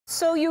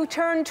So you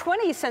turned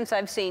 20 since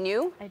I've seen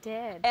you. I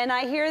did. And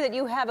I hear that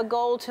you have a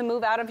goal to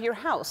move out of your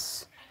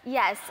house.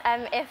 Yes,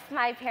 if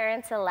my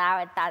parents allow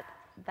it,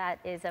 that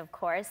is, of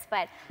course,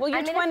 but... Well,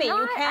 you're 20,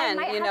 not, you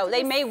can, you know,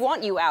 they may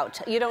want you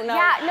out, you don't know.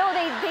 Yeah, no,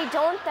 they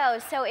don't, though,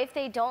 so if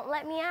they don't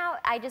let me out,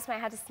 I just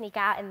might have to sneak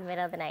out in the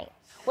middle of the night.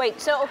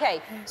 Wait, so,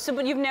 okay, so,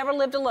 but you've never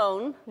lived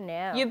alone.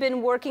 No. You've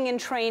been working and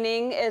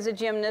training as a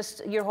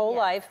gymnast your whole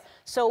life.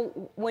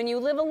 So when you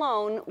live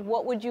alone,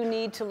 what would you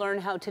need to learn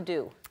how to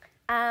do?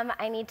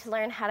 I need to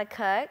learn how to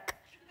cook,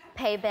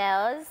 pay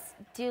bills,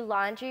 do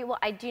laundry. Well,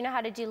 I do know how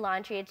to do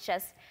laundry. It's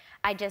just,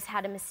 I just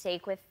had a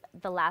mistake with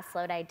the last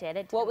load I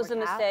did. What was the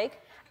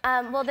mistake?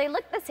 Well, they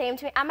look the same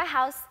to me. At my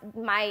house,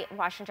 my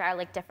washer and dryer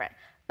look different.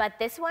 But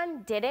this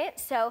one didn't,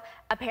 so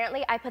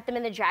apparently I put them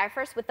in the dryer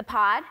first with the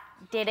pod,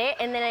 did it,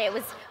 and then it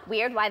was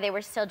weird why they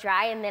were still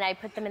dry, and then I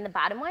put them in the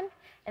bottom one.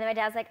 And then my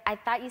dad's like, I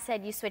thought you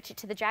said you switched it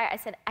to the dryer. I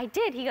said, I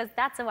did. He goes,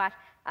 that's a wash.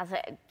 I was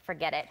like,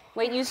 forget it.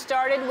 Wait, you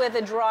started with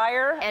a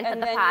dryer and then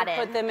you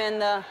put them in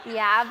the...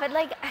 Yeah, but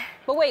like...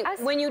 But wait,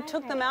 when you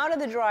took them out of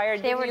the dryer,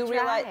 did you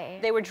realize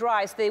they were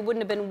dry, so they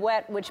wouldn't have been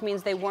wet, which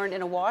means they weren't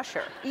in a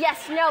washer?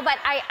 Yes, no, but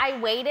I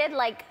waited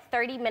like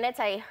 30 minutes.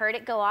 I heard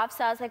it go off,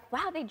 so I was like,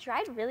 wow, they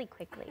dried really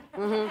quickly.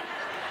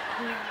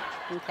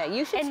 Mm-hmm. Okay,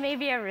 you should... And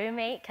maybe a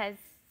roommate, because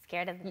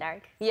scared of the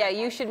dark. Yeah,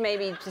 you should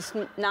maybe just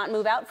not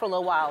move out for a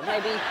little while.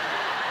 Maybe...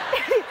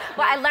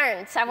 Well, I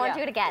learned, so I won't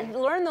do it again.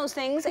 Learn those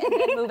things and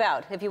then move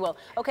out, if you will.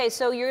 Okay,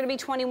 so you're going to be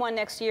 21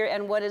 next year,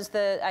 and what is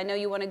the... I know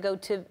you want to go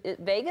to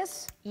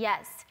Vegas?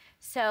 Yes.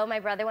 So my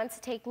brother wants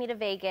to take me to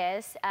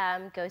Vegas,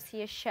 go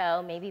see a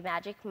show, maybe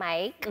Magic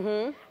Mike.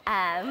 Mm-hmm.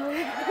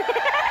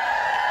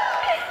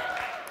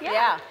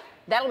 Yeah,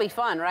 that'll be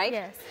fun, right?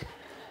 Yes.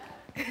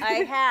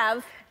 I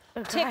have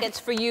tickets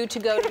for you to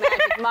go to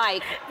Magic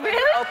Mike for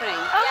the opening.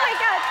 Oh my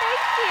God, thank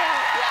you.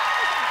 Yeah.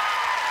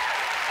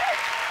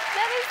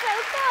 That is so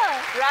cool.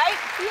 Right?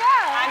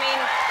 Yeah. I mean,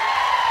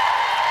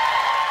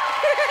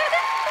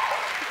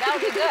 that'll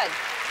be good.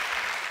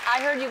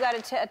 I heard you got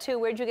a tattoo.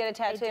 Where'd you get a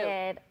tattoo? I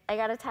did. I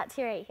got a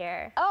tattoo right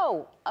here.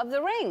 Oh, of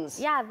the rings?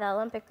 Yeah, the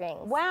Olympic rings.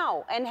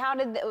 Wow. And how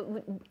did,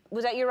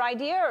 was that your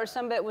idea or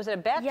was it a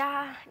bet?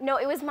 Yeah, no,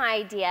 it was my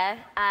idea.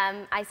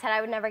 I said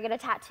I would never get a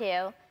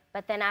tattoo,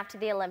 but then after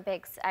the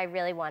Olympics, I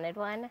really wanted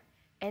one.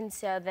 And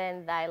so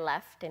then I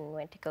left and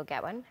went to go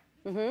get one.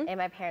 Mm-hmm. And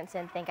my parents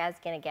didn't think I was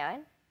gonna get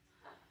one.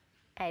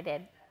 I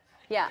did.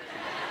 Yeah.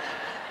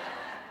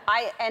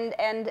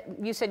 And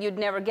you said you'd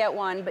never get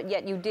one, but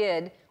yet you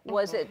did.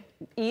 Was it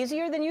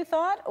easier than you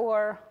thought,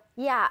 or?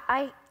 Yeah,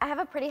 I have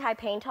a pretty high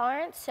pain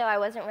tolerance, so I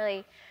wasn't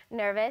really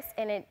nervous,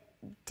 and it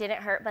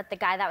didn't hurt, but the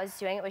guy that was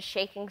doing it was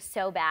shaking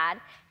so bad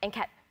and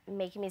kept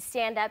making me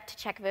stand up to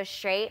check if it was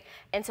straight,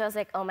 and so I was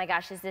like, oh my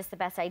gosh, is this the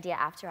best idea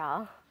after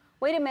all?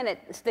 Wait a minute,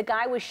 so the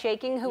guy was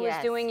shaking who was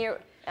doing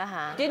your...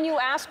 Didn't you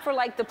ask for,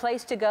 like, the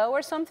place to go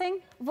or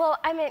something? Well,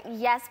 I mean,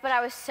 yes, but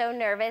I was so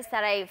nervous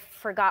that I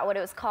forgot what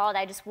it was called.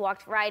 I just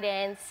walked right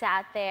in,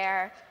 sat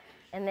there,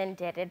 and then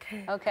did it.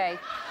 Okay.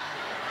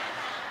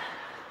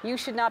 You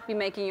should not be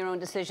making your own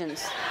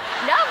decisions.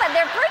 No, but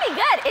they're pretty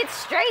good. It's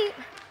straight.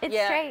 It's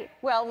straight.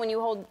 Well, when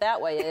you hold it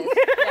that way, it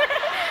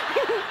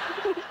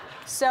is.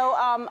 So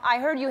I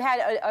heard you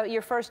had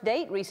your first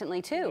date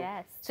recently, too.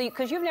 Yes. So,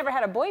 because you've never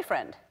had a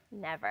boyfriend.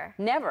 Never.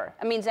 Never.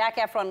 I mean, Zac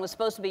Efron was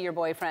supposed to be your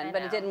boyfriend,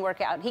 but it didn't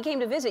work out. He came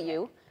to visit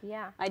you.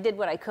 Yeah. I did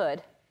what I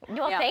could.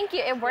 Well, thank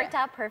you. It worked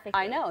out perfectly.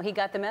 I know. He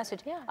got the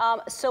message. Yeah.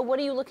 So what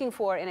are you looking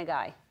for in a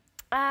guy?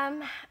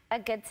 A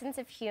good sense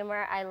of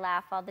humor. I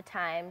laugh all the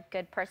time.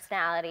 Good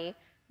personality.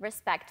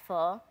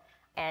 Respectful.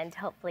 And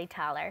hopefully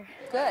taller.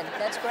 Good.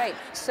 That's great.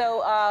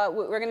 So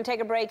we're going to take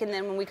a break, and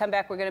then when we come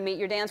back, we're going to meet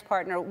your dance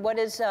partner. What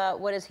is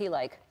he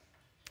like?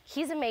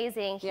 He's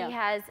amazing. He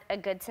has a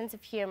good sense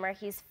of humor.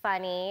 He's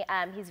funny.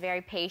 He's very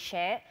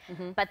patient.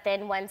 Mm-hmm. But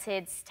then once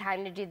it's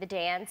time to do the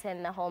dance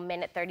and the whole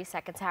minute, 30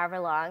 seconds, however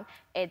long,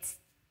 it's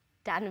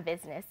done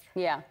business.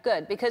 Yeah,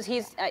 good. Because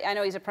I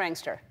know he's a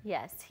prankster.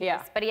 Yes, he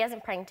is. But he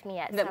hasn't pranked me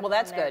yet. So well,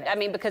 that's good. I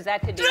mean, because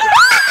that could be...